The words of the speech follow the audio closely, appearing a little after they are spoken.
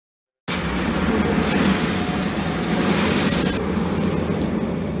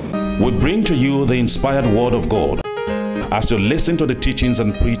We bring to you the inspired word of God as you listen to the teachings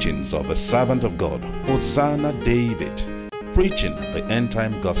and preachings of the servant of God, Hosanna David, preaching the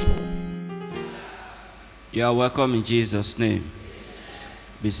end-time gospel. You are welcome in Jesus' name.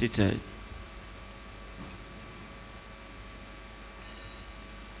 Be seated.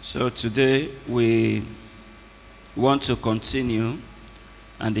 So today we want to continue,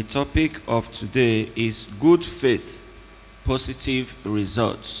 and the topic of today is good faith, positive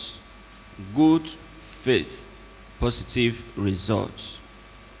results. Good faith, positive results.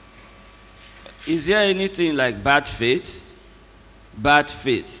 Is there anything like bad faith? Bad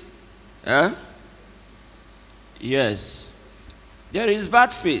faith. Huh? Yes. There is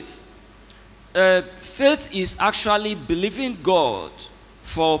bad faith. Faith is actually believing God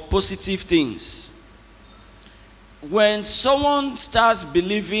for positive things. When someone starts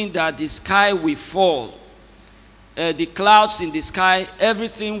believing that the sky will fall, the clouds in the sky,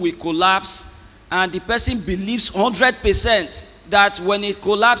 everything will collapse, and the person believes 100% that when it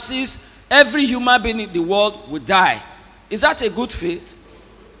collapses, every human being in the world will die. Is that a good faith?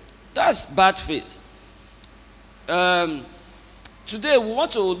 That's bad faith. Today we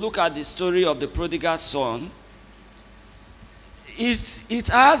want to look at the story of the prodigal son. It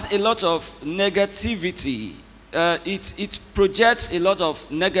has a lot of negativity. It projects a lot of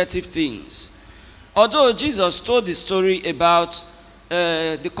negative things. Although Jesus told the story about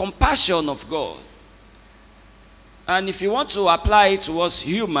the compassion of God. And if you want to apply it to us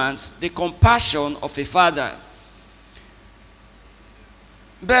humans, the compassion of a father.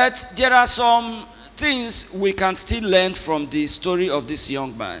 But there are some things we can still learn from the story of this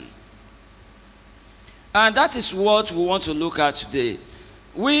young man. And that is what we want to look at today.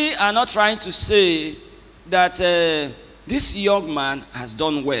 We are not trying to say that this young man has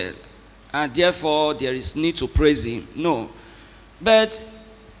done well, and therefore there is need to praise him. No. But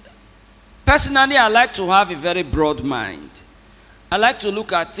personally, I like to have a very broad mind. I like to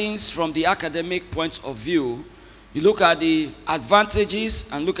look at things from the academic point of view. You look at the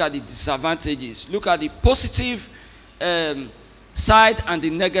advantages and look at the disadvantages. Look at the positive side and the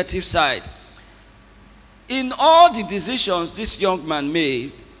negative side. In all the decisions this young man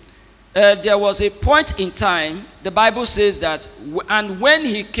made, there was a point in time, the Bible says that, and when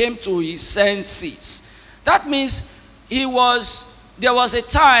he came to his senses, that means there was a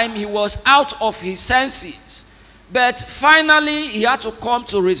time he was out of his senses, but finally he had to come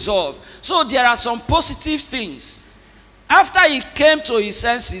to resolve. So there are some positive things. After he came to his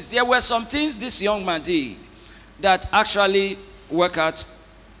senses, there were some things this young man did that actually worked out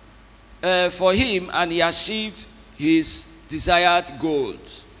for him, and he achieved his desired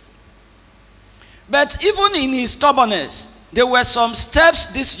goals. But even in his stubbornness, there were some steps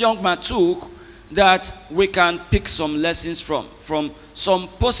this young man took that we can pick some lessons from some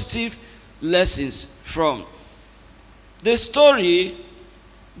positive lessons from. The story,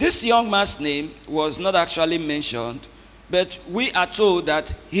 this young man's name was not actually mentioned, but we are told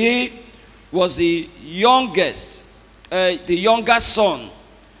that he was the youngest, the younger son.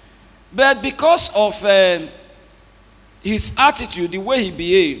 But because of his attitude, the way he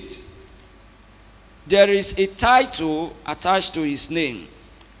behaved, there is a title attached to his name.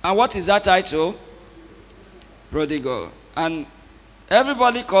 And what is that title? Prodigal. And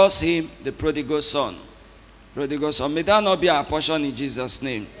everybody calls him the prodigal son. Prodigal son. May that not be our portion in Jesus'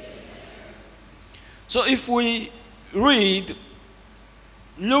 name. So if we read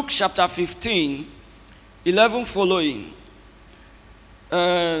Luke chapter 15, 11 following,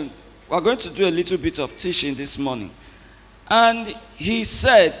 we're going to do a little bit of teaching this morning. And he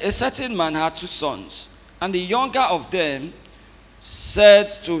said, a certain man had two sons, and the younger of them said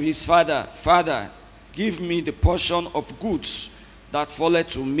to his father, Father, give me the portion of goods that falleth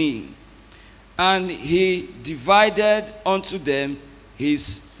to me. And he divided unto them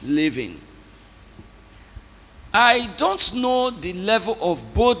his living. I don't know the level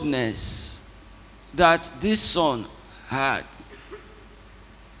of boldness that this son had.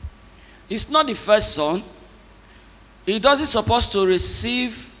 It's not the first son. He doesn't supposed to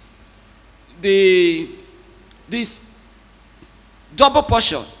receive this double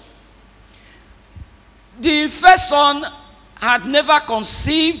portion. The first son had never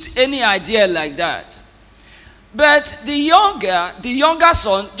conceived any idea like that. But the younger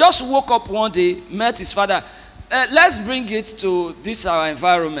son just woke up one day, met his father. Let's bring it to this our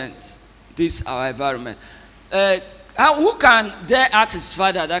environment. This our environment. Who can dare ask his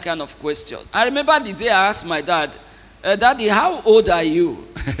father that kind of question? I remember the day I asked my dad, Daddy, how old are you?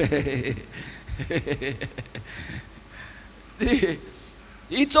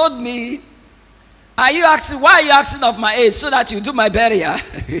 He told me Why are you asking of my age? So that you do my burial?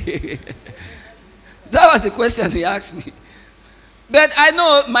 That was the question he asked me. But I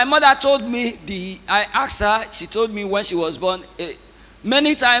know my mother told me, I asked her, she told me when she was born,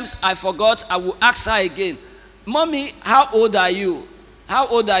 many times I forgot, I will ask her again, Mommy, how old are you? How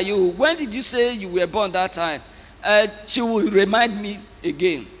old are you? When did you say you were born that time? She will remind me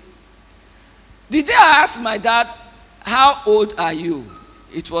again. The day I asked my dad, how old are you?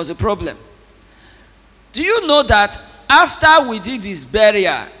 It was a problem. Do you know that after we did his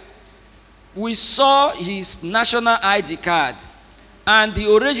burial, we saw his national ID card, and the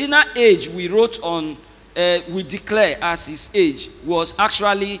original age we wrote on, we declare as his age was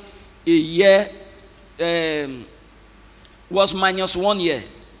actually a year, was minus 1 year.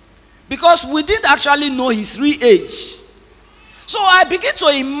 Because we didn't actually know his real age. So I begin to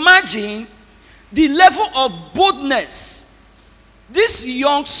imagine the level of boldness this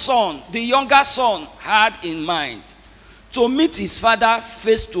young son, the younger son, had in mind to meet his father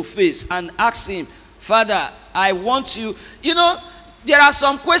face to face and ask him, Father, I want you. You know, there are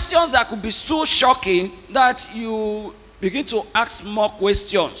some questions that could be so shocking that you begin to ask more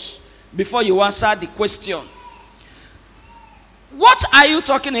questions before you answer the question. What are you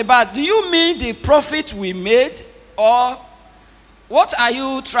talking about? Do you mean the profit we made? Or what are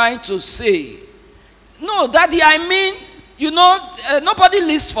you trying to say? No, Daddy, I mean, you know, nobody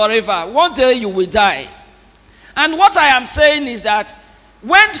lives forever. One day you will die. And what I am saying is that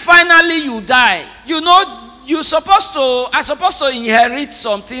when finally you die, you know, I'm supposed to inherit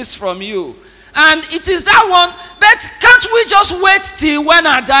some things from you. And it is that one, but can't we just wait till when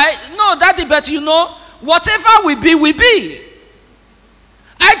I die? No, Daddy, but you know, whatever will be, will be.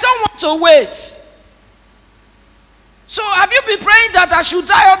 I don't want to wait. So have you been praying that I should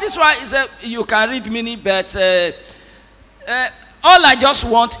die all this while? He said, you can read many, but all I just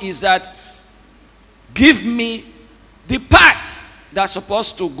want is that give me the path that's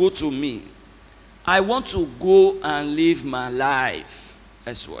supposed to go to me. I want to go and live my life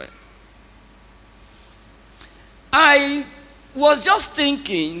as well. I was just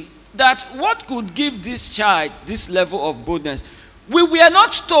thinking that what could give this child this level of boldness? We were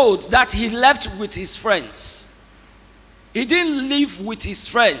not told that he left with his friends. He didn't live with his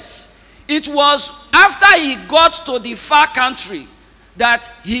friends. It was after he got to the far country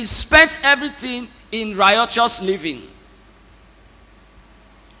that he spent everything in riotous living.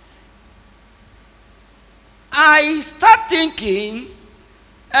 I start thinking,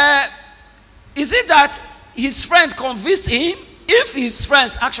 is it that his friend convinced him? If his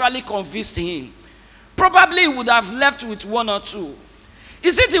friends actually convinced him, probably he would have left with one or two.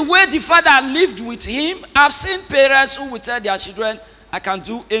 Is it the way the father lived with him? I've seen parents who would tell their children, I can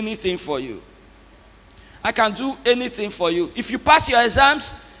do anything for you. I can do anything for you. If you pass your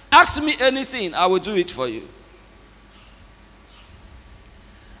exams, ask me anything, I will do it for you.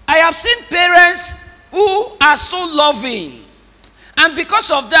 I have seen parents who are so loving, and because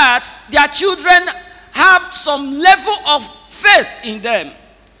of that, their children have some level of faith in them,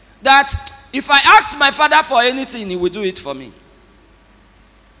 that if I ask my father for anything, he will do it for me.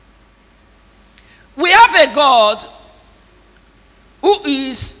 We have a God who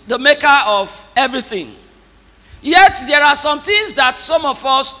is the maker of everything. Yet there are some things that some of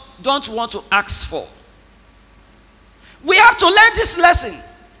us don't want to ask for. We have to learn this lesson.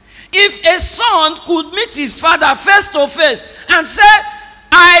 If a son could meet his father face to face and say,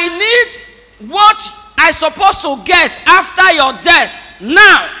 I need what I'm supposed to get after your death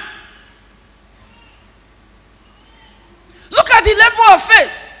now. Look at the level of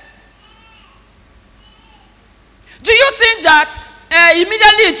faith. Do you think that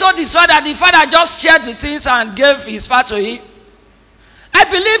immediately he told his father, the father just shared the things and gave his part to him? I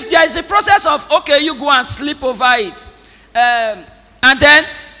believe there is a process of, okay, you go and sleep over it. And then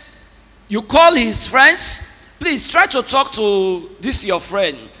you call his friends. Please try to talk to this your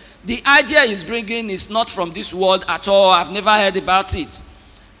friend. The idea he's bringing is not from this world at all. I've never heard about it.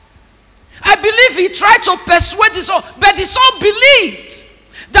 I believe he tried to persuade the son, but the son believed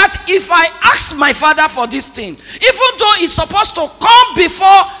that if I ask my father for this thing, even though it's supposed to come before,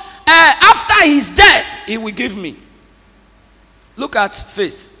 after his death, he will give me. Look at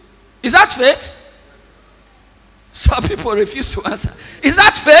faith. Is that faith? Some people refuse to answer. Is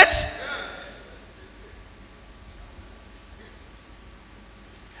that faith?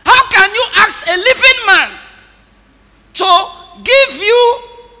 How can you ask a living man to give you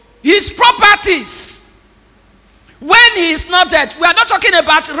his properties when he is not dead? We are not talking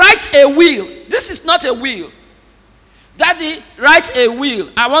about write a will. This is not a will. Daddy, write a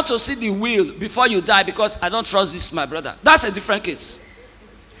will. I want to see the will before you die because I don't trust this, my brother. That's a different case.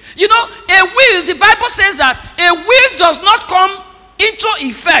 You know, a will, the Bible says that a will does not come into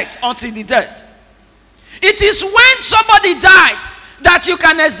effect until the death. It is when somebody dies that you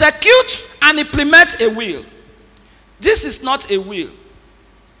can execute and implement a will. This is not a will.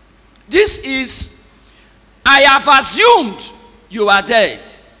 This is, I have assumed you are dead.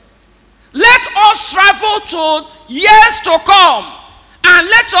 Let us travel to years to come and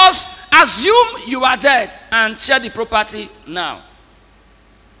let us assume you are dead and share the property now.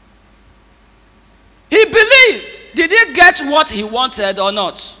 He believed. Did he get what he wanted or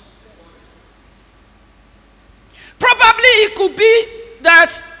not? Probably it could be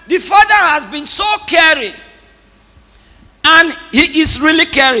that the father has been so caring and he is really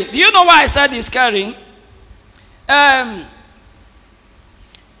caring. Do you know why I said he's caring? The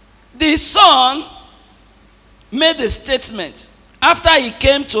son made a statement after he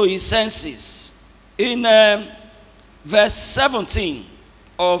came to his senses in verse 17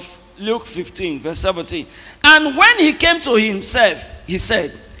 of Luke 15, verse 17. And when he came to himself, he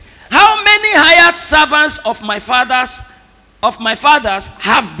said, how many hired servants of my father's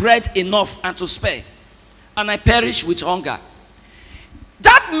have bread enough and to spare, and I perish with hunger?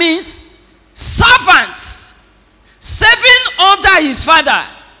 That means servants serving under his father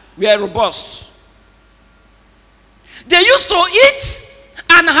were robust. They used to eat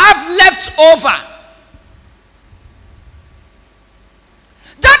and have left over.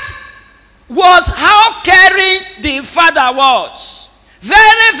 That was how caring the father was.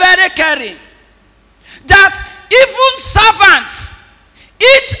 Very, very caring. That even servants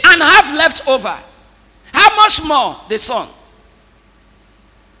eat and have left over. How much more the son?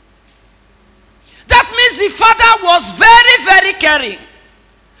 That means the father was very, very caring.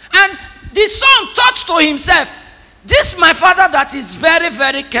 And the son thought to himself, this my father that is very,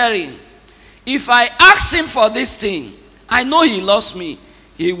 very caring. If I ask him for this thing, I know he loves me.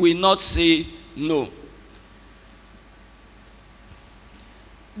 He will not say no.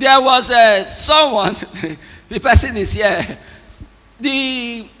 There was someone, the person is here.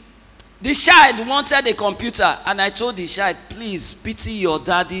 The child wanted a computer, and I told the child, please pity your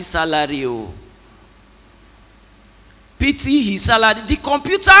daddy's salary. Oh. Pity his salary. The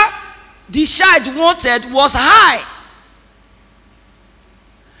computer the child wanted was high.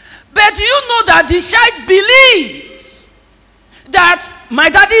 But do you know that the child believes that my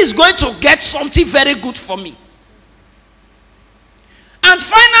daddy is going to get something very good for me? And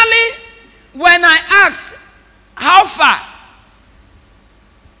finally, when I asked, how far?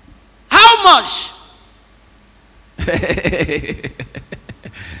 How much?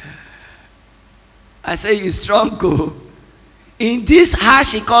 I say, you strong, go. In this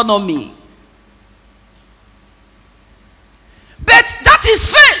harsh economy. But that is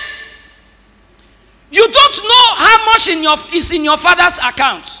faith. You don't know how much is in your father's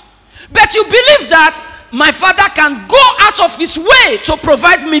account. But you believe that my father can go out of his way to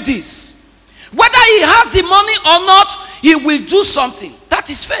provide me this. Whether he has the money or not, he will do something. That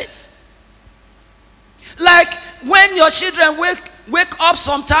is faith. Like when your children wake up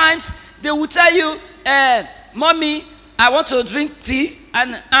sometimes, they will tell you, Mommy, I want to drink tea.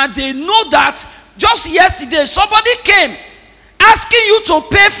 And they know that just yesterday somebody came asking you to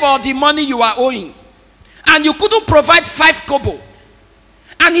pay for the money you are owing. And you couldn't provide 5 kobo.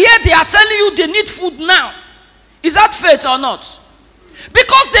 And here they are telling you they need food now. Is that faith or not?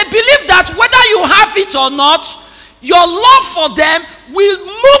 Because they believe that whether you have it or not, your love for them will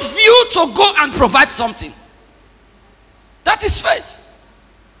move you to go and provide something. That is faith.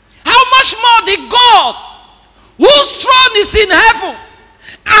 How much more the God whose throne is in heaven,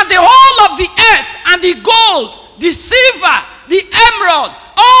 and the whole of the earth, and the gold, the silver, the emerald,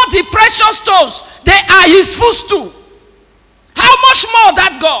 all the precious stones, they are his footstool. How much more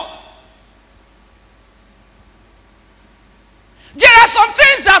that God? There are some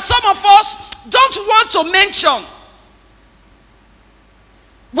things that some of us don't want to mention.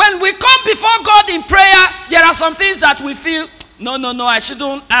 When we come before God in prayer, there are some things that we feel, no, I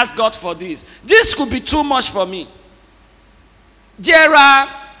shouldn't ask God for this. This could be too much for me. There are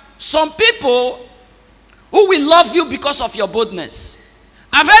some people who will love you because of your boldness.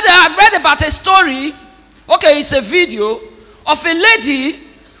 I've read about a story, okay, it's a video, of a lady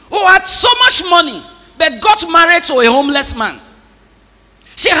who had so much money but got married to a homeless man.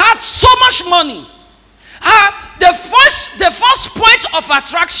 She had so much money. The first point of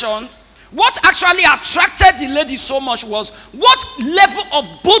attraction, what actually attracted the lady so much was, what level of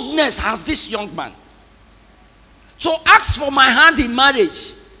boldness has this young man to ask for my hand in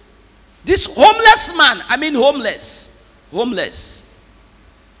marriage? This homeless man, I mean homeless.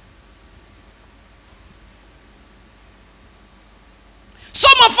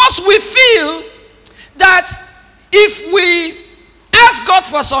 Some of us, we feel that if we ask God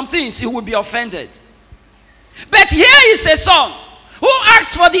for some things, he will be offended. But here is a son who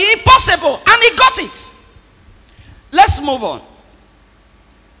asked for the impossible and he got it. Let's move on.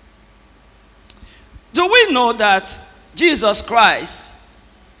 Do we know that Jesus Christ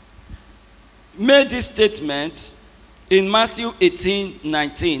made this statement in Matthew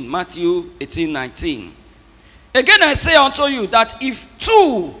 18:19? Matthew 18:19. Again I say unto you that if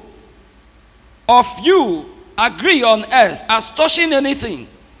two of you agree on earth as touching anything,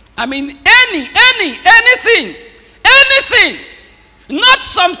 I mean anything, not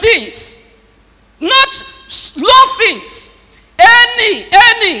some things, not low things, any,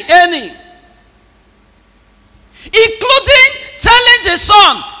 including telling the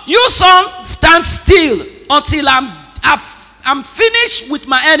son, you son, stand still until I'm finished with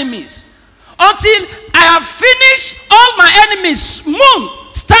my enemies. Until I have finished all my enemies. Moon,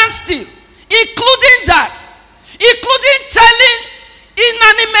 stand still. Including that. Including telling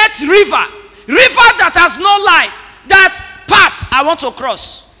inanimate river that has no life, that path I want to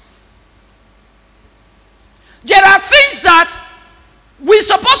cross. There are things that we're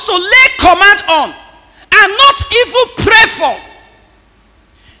supposed to lay command on and not even pray for.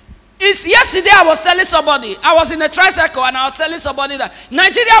 Yesterday I was telling somebody, I was in a tricycle and I was telling somebody that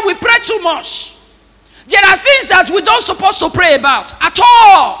Nigeria, we pray too much. There are things that we don't supposed to pray about at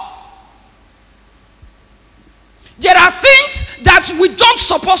all. There are things that we don't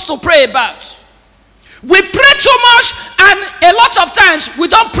supposed to pray about. We pray too much and a lot of times we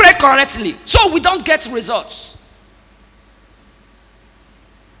don't pray correctly, so we don't get results.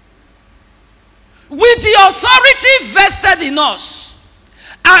 With the authority vested in us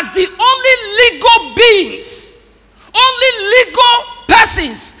as the only legal beings, only legal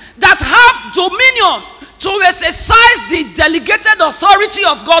persons that have dominion to exercise the delegated authority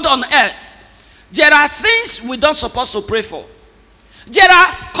of God on earth, there are things we don't supposed to pray for. There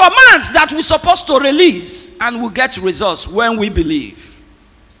are commands that we're supposed to release and we get results when we believe.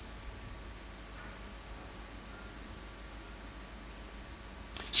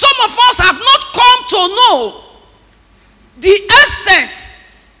 Some of us have not come to know the extent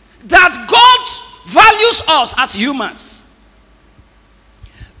that God values us as humans.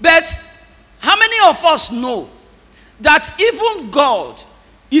 But how many of us know that even God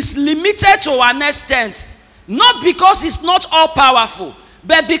is limited to an extent, not because he's not all powerful,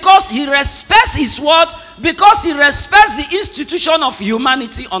 but because he respects his word, because he respects the institution of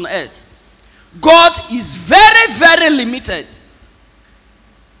humanity on earth. God is very, very limited.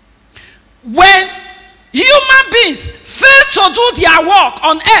 When human beings fail to do their work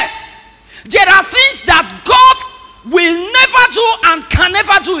on earth, there are things that God will never do and can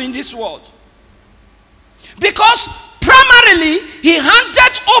never do in this world. Because primarily, he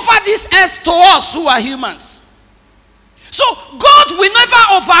handed over this earth to us who are humans. So God will never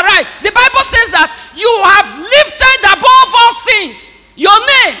override. The Bible says that you have lifted above all things your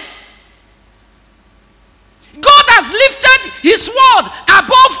name. God has lifted his word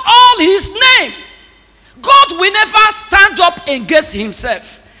above all his name. God will never stand up against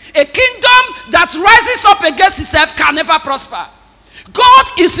himself. A kingdom that rises up against itself can never prosper. God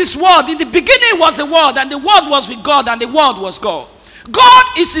is his word. In the beginning was the word, and the word was with God, and the word was God. God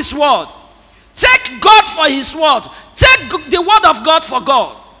is his word. Take God for his word. Take the word of God for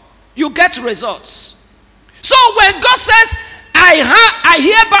God. You get results. So when God says, I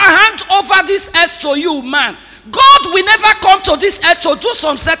hereby hand over this earth to you, man, God will never come to this earth to do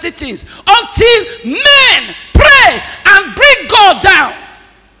some certain things until men pray and bring God down.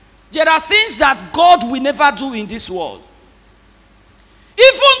 There are things that God will never do in this world.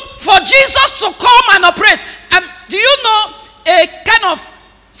 Even for Jesus to come and operate. And do you know a kind of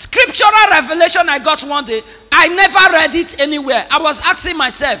scriptural revelation I got one day? I never read it anywhere. I was asking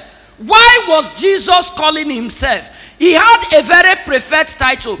myself, why was Jesus calling himself? He had a very preferred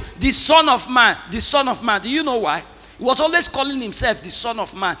title, the Son of Man. The Son of Man. Do you know why? He was always calling himself the Son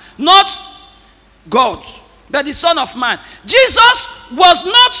of Man. Not God, but the Son of Man. Jesus was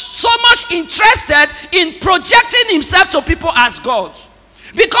not so much interested in projecting himself to people as God.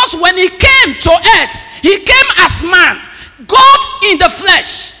 Because when he came to earth, he came as man, God in the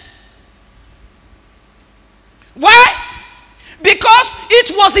flesh. Why? Because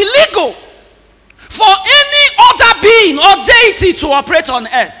it was illegal for any other being or deity to operate on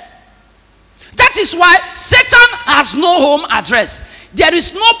earth. That is why Satan has no home address. There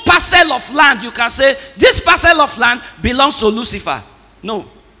is no parcel of land you can say, this parcel of land belongs to Lucifer. No.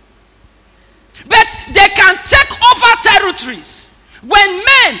 But they can take over territories when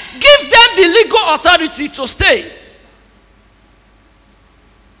men give them the legal authority to stay.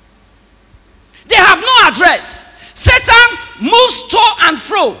 address. Satan moves to and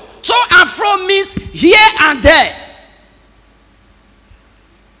fro. To and fro means here and there.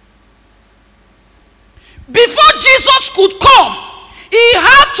 Before Jesus could come, he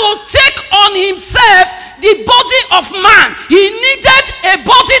had to take on himself the body of man. He needed a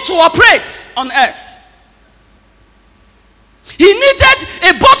body to operate on earth. He needed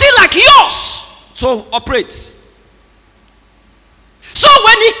a body like yours to operate. So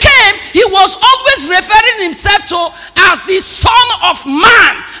when he came, he was always referring himself to as the Son of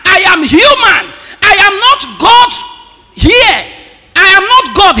Man. I am human. I am not God here. I am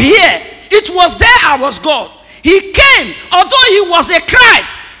not God here. It was there I was God. He came, although he was a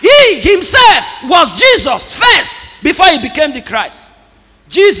Christ, he himself was Jesus first before he became the Christ.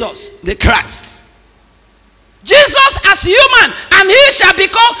 Jesus, the Christ. Jesus as human, and he shall be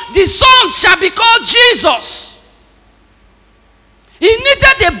called, the Son shall be called Jesus. He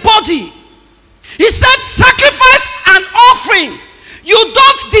needed a body. He said, sacrifice and offering you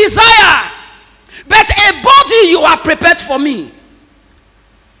don't desire, but a body you have prepared for me.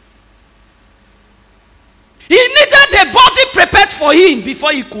 He needed a body prepared for him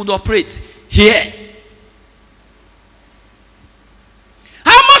before he could operate here.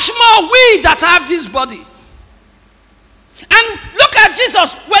 How much more we that have this body? And look at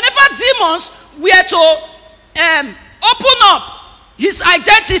Jesus. Whenever demons were to open up his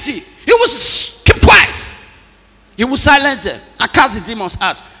identity, he would keep quiet. He would silence them and cast the demons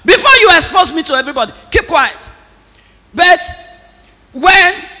out. Before you expose me to everybody, keep quiet. But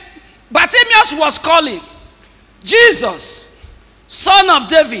when Bartimaeus was calling, Jesus, Son of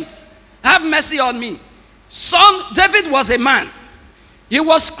David, have mercy on me. David was a man. He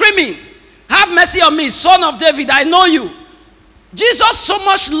was screaming, have mercy on me, Son of David, I know you. Jesus so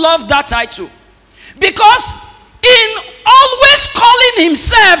much loved that title, because in always calling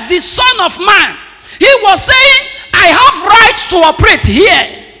himself the Son of Man, he was saying, I have right to operate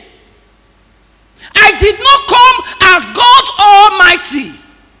here. I did not come as God Almighty.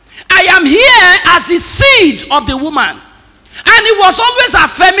 I am here as the seed of the woman. And he was always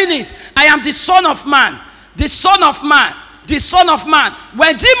affirming it. I am the Son of Man. The Son of Man. The Son of Man.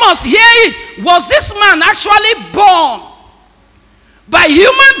 When demons hear it, was this man actually born by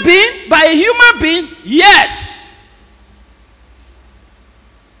human being? By a human being? Yes.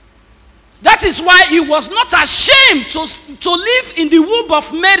 That is why he was not ashamed to live in the womb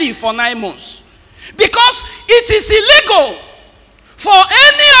of Mary for 9 months. Because it is illegal for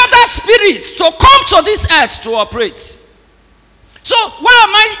any other spirit to come to this earth to operate. So why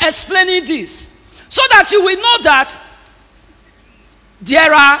am I explaining this? So that you will know that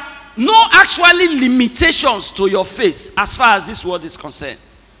there are no actually limitations to your faith as far as this world is concerned.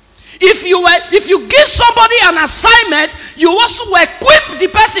 If you give somebody an assignment, you also equip the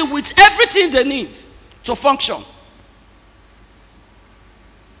person with everything they need to function.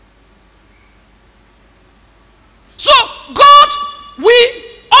 So God, we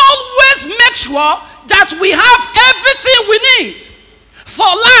always make sure that we have everything we need for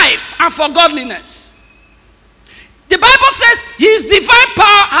life and for godliness. The Bible says his divine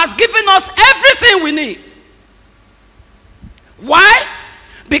power has given us everything we need. Why?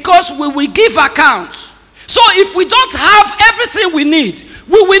 Because we will give accounts. So if we don't have everything we need,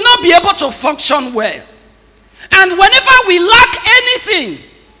 we will not be able to function well. And whenever we lack anything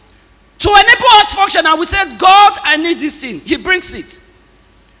to enable us function, and we say, God, I need this thing, he brings it.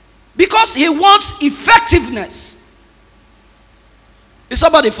 Because he wants effectiveness. Is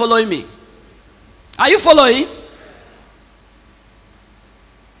somebody following me? Are you following?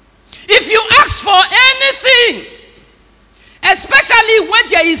 If you ask for anything, especially when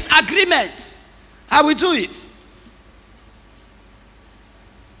there is agreement, I will do it.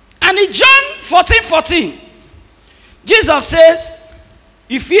 And in John 14:14, Jesus says,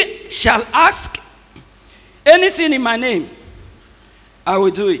 if ye shall ask anything in my name, I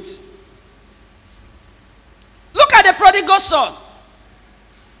will do it. Look at the prodigal son.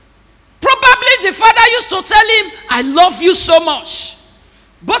 Probably the father used to tell him, I love you so much.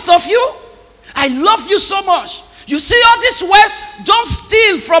 Both of you, I love you so much. You see all this wealth, don't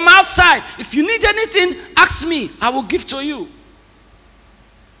steal from outside. If you need anything, ask me, I will give to you.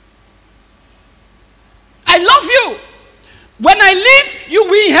 I love you. When I leave, you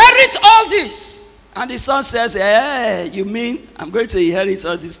will inherit all this. And the son says, hey, you mean I'm going to inherit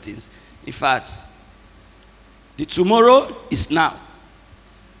all these things? In fact, the tomorrow is now.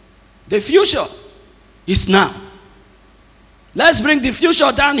 The future is now. Let's bring the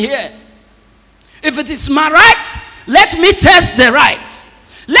future down here. If it is my right, let me test the right.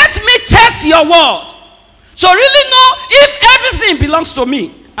 Let me test your word. So really know if everything belongs to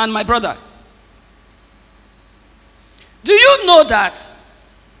me and my brother. Do you know that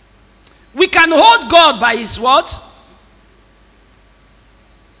we can hold God by his word?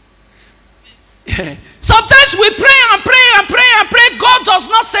 Sometimes we pray and pray and pray and pray. God does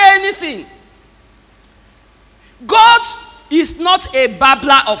not say anything. God is not a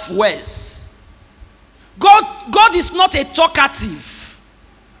babbler of words. God is not a talkative.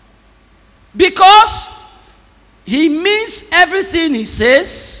 Because he means everything he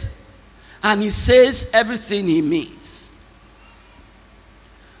says, and he says everything he means.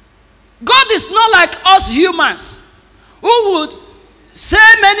 God is not like us humans who would say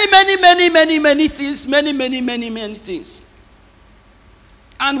many things, many things,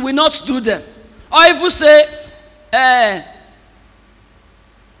 and we not do them. Or if we say,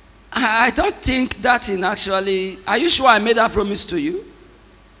 I don't think that in actually, are you sure I made that promise to you?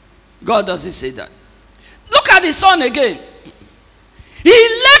 God doesn't say that. Look at the son again.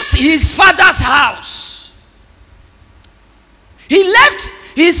 He left his father's house. He left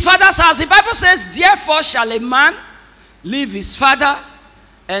his father's house. The Bible says, therefore shall a man leave his father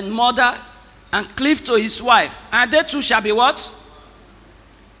and mother and cleave to his wife, and they two shall be what?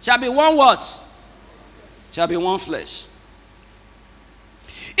 Shall be one what? Shall be one flesh.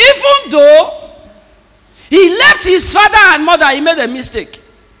 Even though he left his father and mother, he made a mistake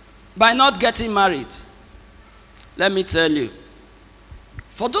by not getting married. Let me tell you,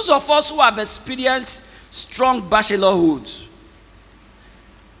 for those of us who have experienced strong bachelorhood,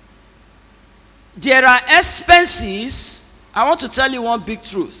 there are expenses. I want to tell you one big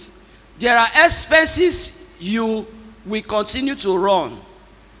truth. There are expenses you will continue to run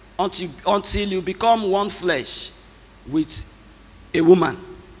until you become one flesh with a woman.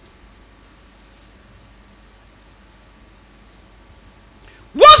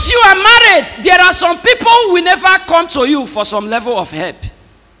 Once you are married, there are some people who will never come to you for some level of help.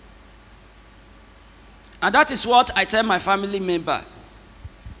 And that is what I tell my family member.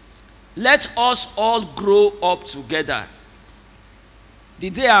 Let us all grow up together. The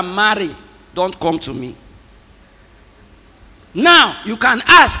day I marry, don't come to me. Now, you can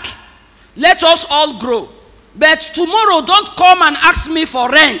ask. Let us all grow. But tomorrow, don't come and ask me for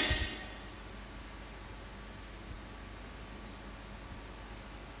rent.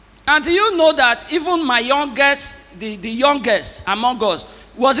 And do you know that even my youngest, the youngest among us,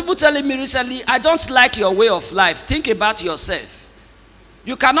 was even telling me recently, I don't like your way of life. Think about yourself.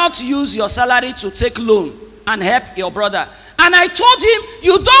 You cannot use your salary to take loan and help your brother. And I told him,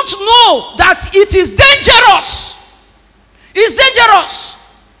 you don't know that it is dangerous. It's dangerous.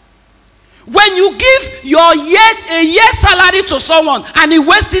 When you give a year's salary to someone and he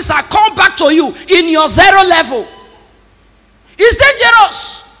wastes it and come back to you in your zero level, it's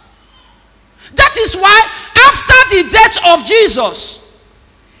dangerous. That is why after the death of Jesus,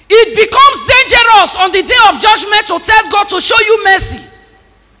 it becomes dangerous on the day of judgment to tell God to show you mercy.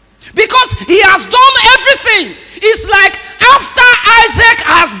 Because he has done everything. It's like after Isaac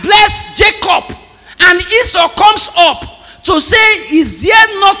has blessed Jacob and Esau comes up to say, is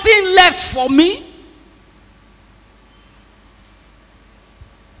there nothing left for me?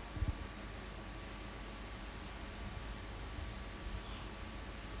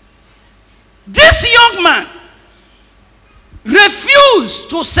 This young man refused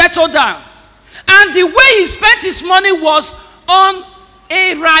to settle down. And the way he spent his money was on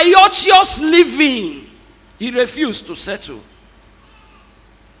a riotous living. He refused to settle.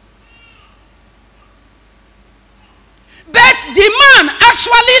 But the man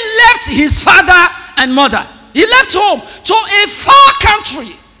actually left his father and mother. He left home to a far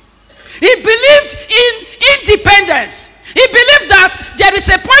country. He believed in independence. He believed that there is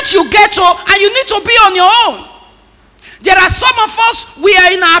a point you get to and you need to be on your own. There are some of us, we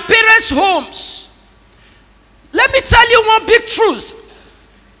are in our parents' homes. Let me tell you one big truth.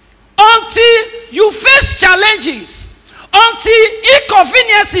 Until you face challenges, until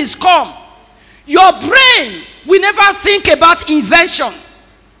inconveniences come, your brain will never think about invention.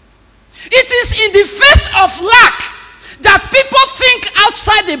 It is in the face of lack that people think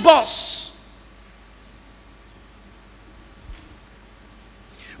outside the box.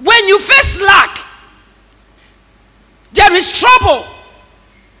 When you face lack, there is trouble.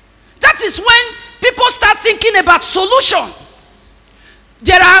 That is when people start thinking about solution.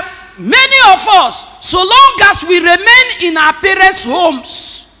 There are many of us, so long as we remain in our parents'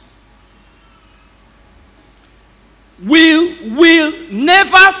 homes, we will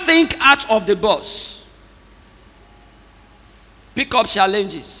never think out of the box. Pick up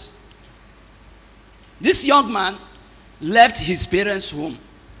challenges. This young man left his parents' home.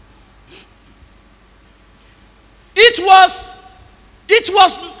 It was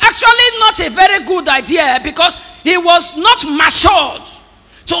actually not a very good idea, because he was not matured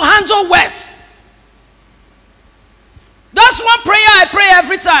to handle wealth. That's one prayer I pray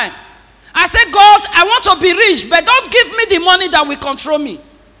every time. I say, God, I want to be rich, but don't give me the money that will control me.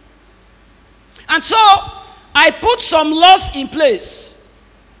 And so, I put some laws in place.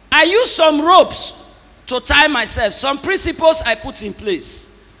 I use some ropes to tie myself. Some principles I put in place.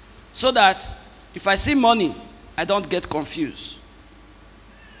 So that if I see money, I don't get confused.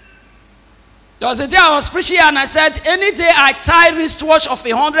 There was a day I was preaching and I said, any day I tie wristwatch of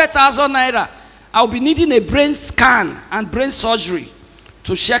 100,000 naira, I'll be needing a brain scan and brain surgery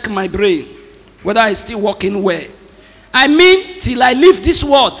to check my brain, whether it's still working well. I mean, till I leave this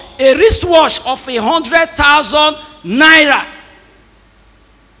world, a wristwatch of 100,000 naira.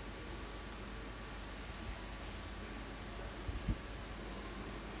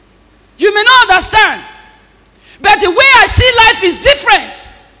 You may not understand, but the way I see life is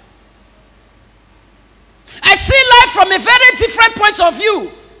different. I see life from a very different point of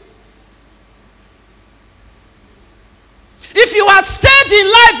view. If you had stayed in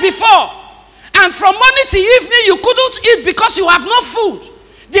life before, and from morning to evening you couldn't eat because you have no food,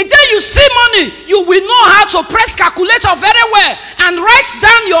 the day you see money, you will know how to press calculator very well and write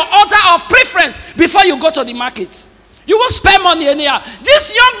down your order of preference before you go to the market. You won't spend money anyhow.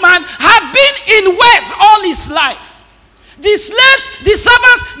 This young man had been in wealth all his life. The slaves, the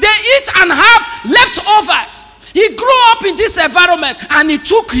servants, they eat and have leftovers. He grew up in this environment and he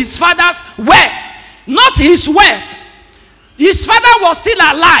took his father's wealth, not his wealth. His father was still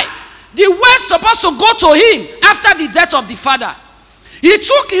alive. The wealth supposed to go to him after the death of the father. He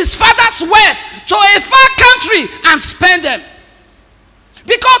took his father's wealth to a far country and spent them.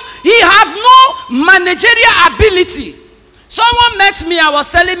 Because he had no managerial ability. Someone met me, I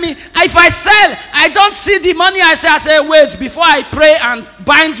was telling me, if I sell, I don't see the money. I say, wait, before I pray and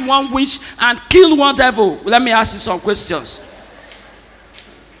bind one witch and kill one devil, let me ask you some questions.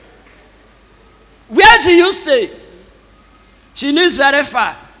 Where do you stay? She lives very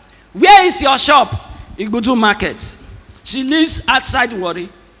far. Where is your shop? Igudu Market. She lives outside Warri.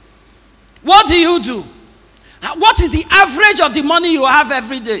 What do you do? What is the average of the money you have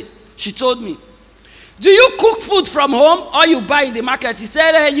every day? She told me. Do you cook food from home or you buy in the market? She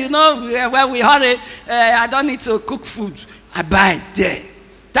said, you know, when we hurry, I don't need to cook food. I buy it there.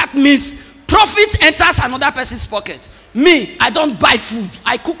 That means profit enters another person's pocket. Me, I don't buy food.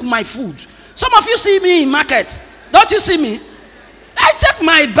 I cook my food. Some of you see me in market. Don't you see me? I take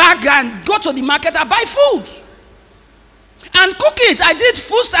my bag and go to the market and buy food. And cook it. I did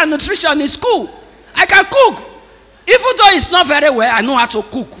food and nutrition in school. I can cook. Even though it's not very well, I know how to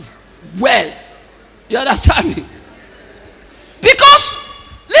cook well. You understand me? Because,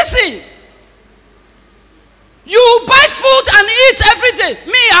 listen, you buy food and eat every day.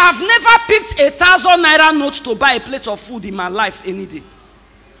 Me, I have never picked 1,000 naira note to buy a plate of food in my life any day.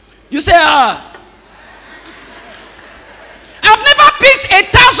 You say, I've never picked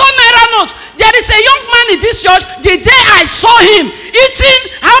 1,000 naira note. There is a young man in this church, the day I saw him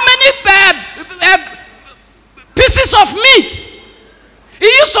eating how many pieces of meat? He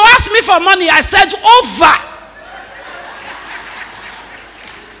used to ask me for money. I said, over.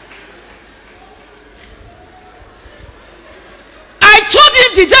 I told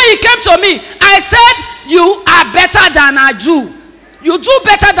him the day he came to me, I said, you are better than I do. You do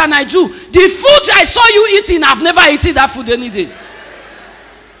better than I do. The food I saw you eating, I've never eaten that food any day.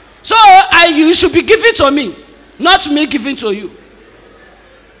 So you should be giving to me, not me giving to you.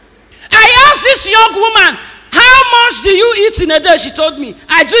 I asked this young woman, how much do you eat in a day? She told me.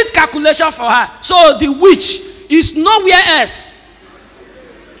 I did calculation for her. So the witch is nowhere else.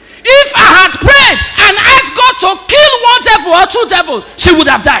 If I had prayed and asked God to kill one devil or two devils, she would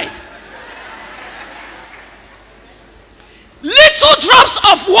have died. Little drops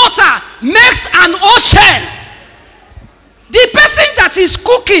of water makes an ocean. The person that is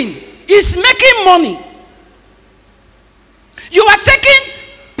cooking is making money. You are taking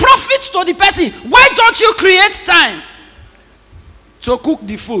profit to the person. Why don't you create time to cook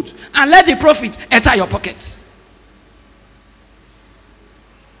the food and let the profit enter your pocket?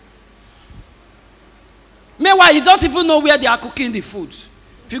 Meanwhile, you don't even know where they are cooking the food.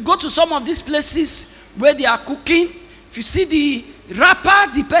 If you go to some of these places where they are cooking, if you see the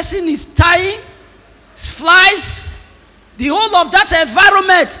wrapper the person is tying, flies, the whole of that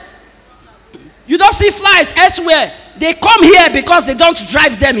environment, you don't see flies elsewhere. They come here because they don't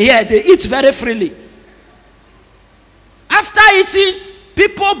drive them here. They eat very freely. After eating,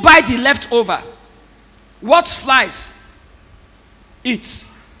 people buy the leftover. What flies eat?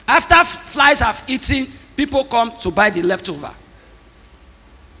 After flies have eaten, people come to buy the leftover.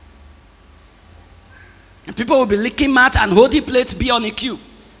 People will be licking mat and holding plates, be on a queue.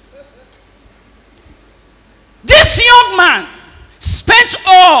 This young man spent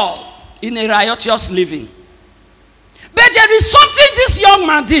all in a riotous living. But there is something this young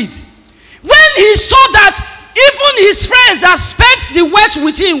man did. When he saw that even his friends that spent the wealth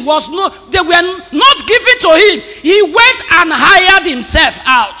with him they were not given to him, he went and hired himself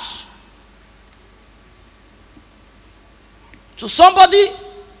out to somebody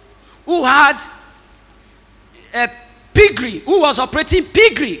who had a piggery, who was operating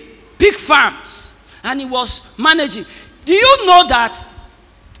pig farms, and he was managing. Do you know that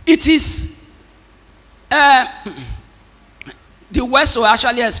it is the West will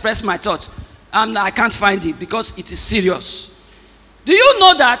actually express my thought, and I can't find it because it is serious. Do you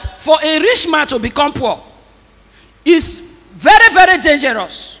know that for a rich man to become poor is very, very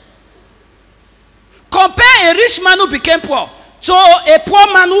dangerous? Compare a rich man who became poor to a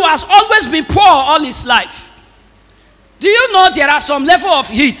poor man who has always been poor all his life. Do you know there are some level of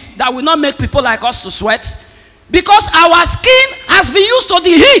heat that will not make people like us to sweat? Because our skin has been used to the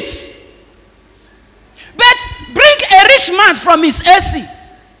heat. But bring a rich man from his AC.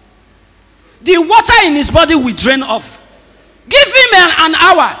 The water in his body will drain off. Give him an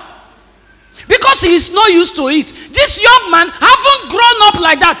hour. Because he is not used to it. This young man haven't grown up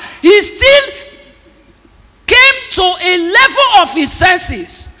like that. He still came to a level of his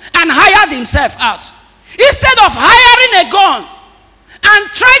senses and hired himself out. Instead of hiring a gun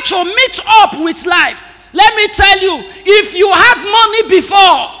and try to meet up with life. Let me tell you, if you had money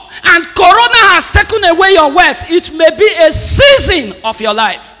before and Corona has taken away your wealth, it may be a season of your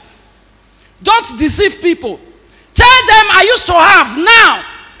life. Don't deceive people. Tell them I used to have now,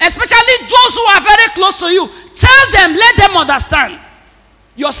 especially those who are very close to you. Tell them, let them understand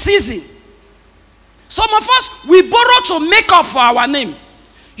your season. Some of us, we borrow to make up for our name.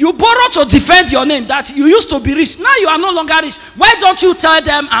 You borrow to defend your name, that you used to be rich. Now you are no longer rich. Why don't you tell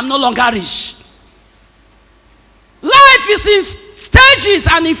them I'm no longer rich? Life is in stages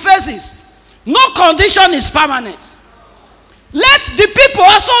and in phases. No condition is permanent. Let the people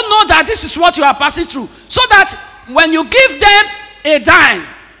also know that this is what you are passing through, so that when you give them a dime,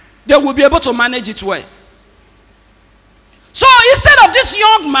 they will be able to manage it well. So instead of this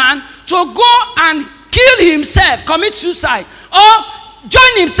young man to go and kill himself, commit suicide, or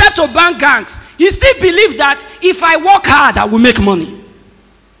join himself to bank gangs, he still believed that if I work hard, I will make money. And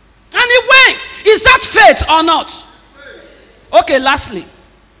he went. Is that faith or not? Okay, lastly,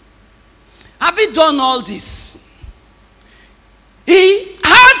 having done all this, he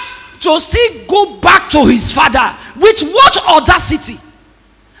had to still go back to his father with what audacity?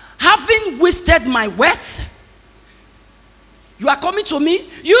 Having wasted my wealth, you are coming to me?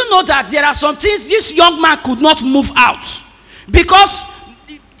 You know that there are some things this young man could not move out because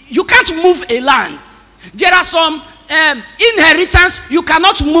you can't move a land. There are some inheritance you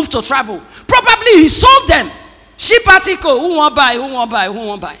cannot move to travel. Probably he sold them. Cheap article, who won't buy, who won't buy, who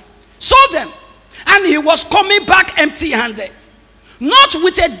won't buy. Sold them. And he was coming back empty-handed. Not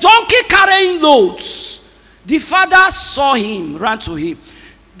with a donkey carrying loads. The father saw him, ran to him.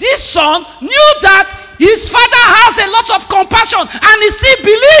 This son knew that his father has a lot of compassion, and he still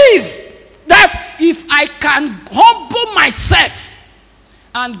believed that if I can humble myself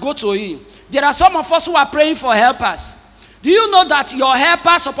and go to him. There are some of us who are praying for helpers. Do you know that your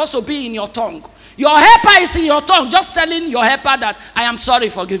helper is supposed to be in your tongue? Your helper is in your tongue, just telling your helper that I am sorry,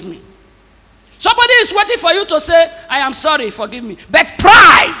 forgive me. Somebody is waiting for you to say, I am sorry, forgive me. But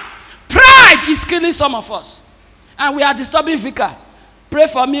pride is killing some of us. And we are disturbing vicar. Pray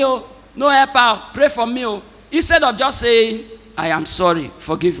for me, oh. No helper, pray for me, oh. Instead of just saying, I am sorry,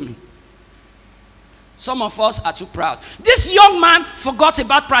 forgive me. Some of us are too proud. This young man forgot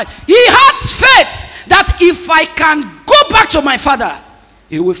about pride. He had faith that if I can go back to my father,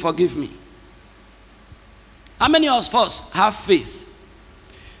 he will forgive me. How many of us have faith?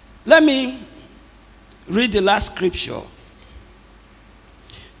 Let me read the last scripture.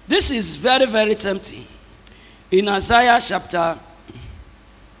 This is very, very tempting. In Isaiah 7,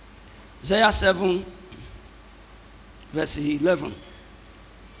 verse 11.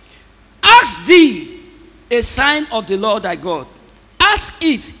 Ask thee a sign of the Lord thy God. Ask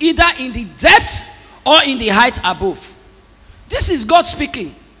it either in the depth or in the height above. This is God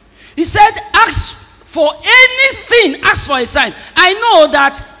speaking. He said, ask for anything, ask for a sign. I know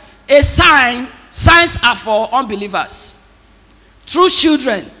that signs are for unbelievers. True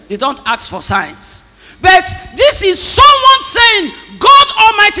children, they don't ask for signs. But this is someone saying, God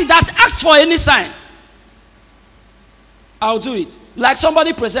Almighty that asks for any sign. I'll do it. Like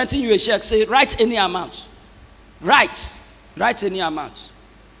somebody presenting you a check, say, write any amount. Write any amount.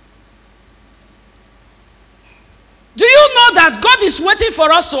 Do you know that God is waiting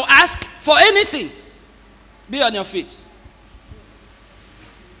for us to ask for anything? Be on your feet.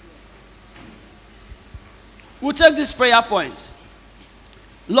 We'll take this prayer point.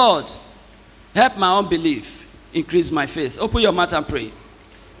 Lord, help my unbelief, increase my faith. Open your mouth and pray.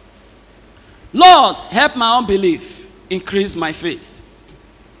 Lord, help my unbelief, increase my faith.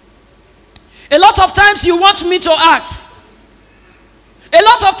 A lot of times you want me to act. A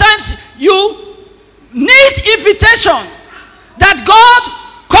lot of times you need invitation that God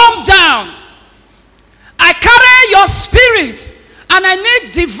come down. I carry your spirit and I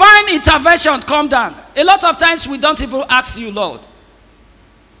need divine intervention. Come down. A lot of times we don't even ask you, Lord.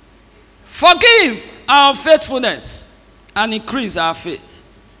 Forgive our faithfulness and increase our faith.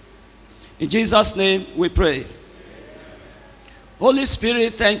 In Jesus' name we pray. Holy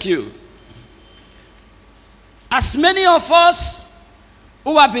Spirit, thank you. As many of us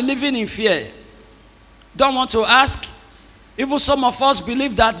who are believing in fear don't want to ask, even some of us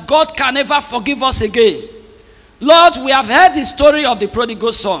believe that God can never forgive us again. Lord, we have heard the story of the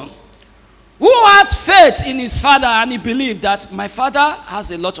prodigal son who had faith in his father and he believed that my father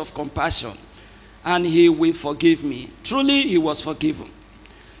has a lot of compassion and he will forgive me. Truly, he was forgiven.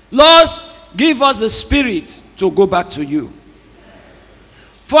 Lord, give us the spirit to go back to you.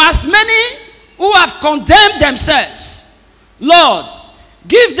 For as many who have condemned themselves, Lord,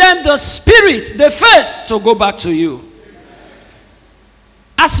 give them the spirit, the faith to go back to you.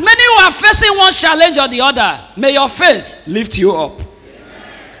 As many who are facing one challenge or the other, may your faith lift you up.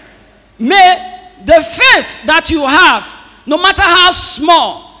 May the faith that you have, no matter how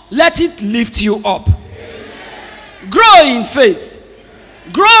small, let it lift you up. Grow in faith.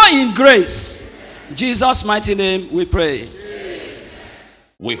 Grow in grace. In Jesus' mighty name we pray.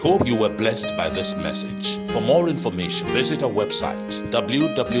 We hope you were blessed by this message. For more information, visit our website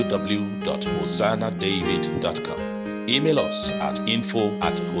www.hosannadavid.com. Email us at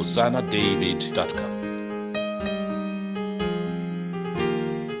info@hosannadavid.com.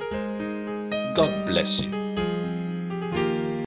 God bless you.